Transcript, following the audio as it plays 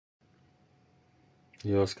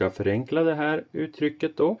Jag ska förenkla det här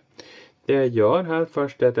uttrycket då. Det jag gör här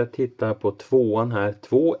först är att jag tittar på tvåan här,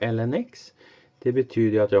 2 lnx. Det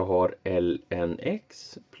betyder att jag har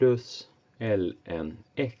lnx plus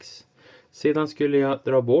lnx. Sedan skulle jag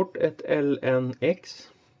dra bort ett lnx.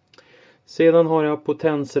 Sedan har jag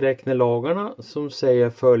potensräknelagarna som säger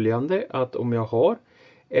följande, att om jag har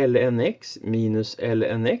lnx minus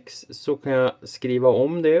lnx så kan jag skriva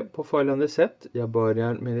om det på följande sätt. Jag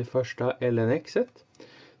börjar med det första lnxet.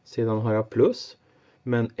 Sedan har jag plus.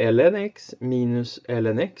 Men lnx minus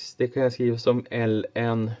lnx, det kan jag skriva som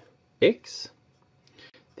lnx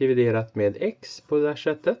dividerat med x på det här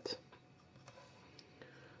sättet.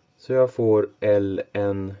 Så jag får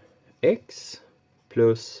lnx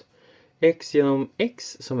plus x genom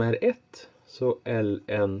x som är 1. Så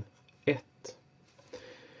ln1.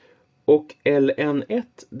 Och ln1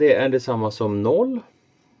 det är detsamma som 0.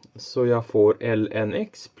 Så jag får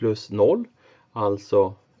lnx plus 0.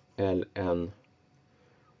 Alltså lnx.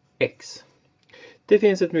 Det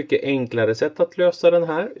finns ett mycket enklare sätt att lösa den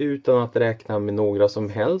här utan att räkna med några som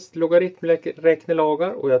helst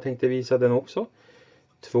logaritmräknelagar. Och jag tänkte visa den också.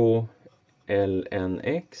 2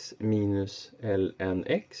 lnx minus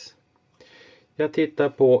lnx. Jag tittar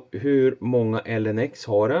på hur många lnx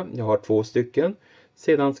har jag. Jag har 2 stycken.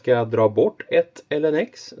 Sedan ska jag dra bort ett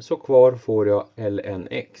lnx, så kvar får jag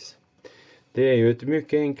lnx. Det är ju ett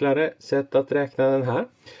mycket enklare sätt att räkna den här.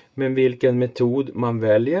 Men vilken metod man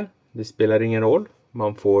väljer, det spelar ingen roll.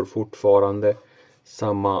 Man får fortfarande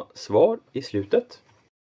samma svar i slutet.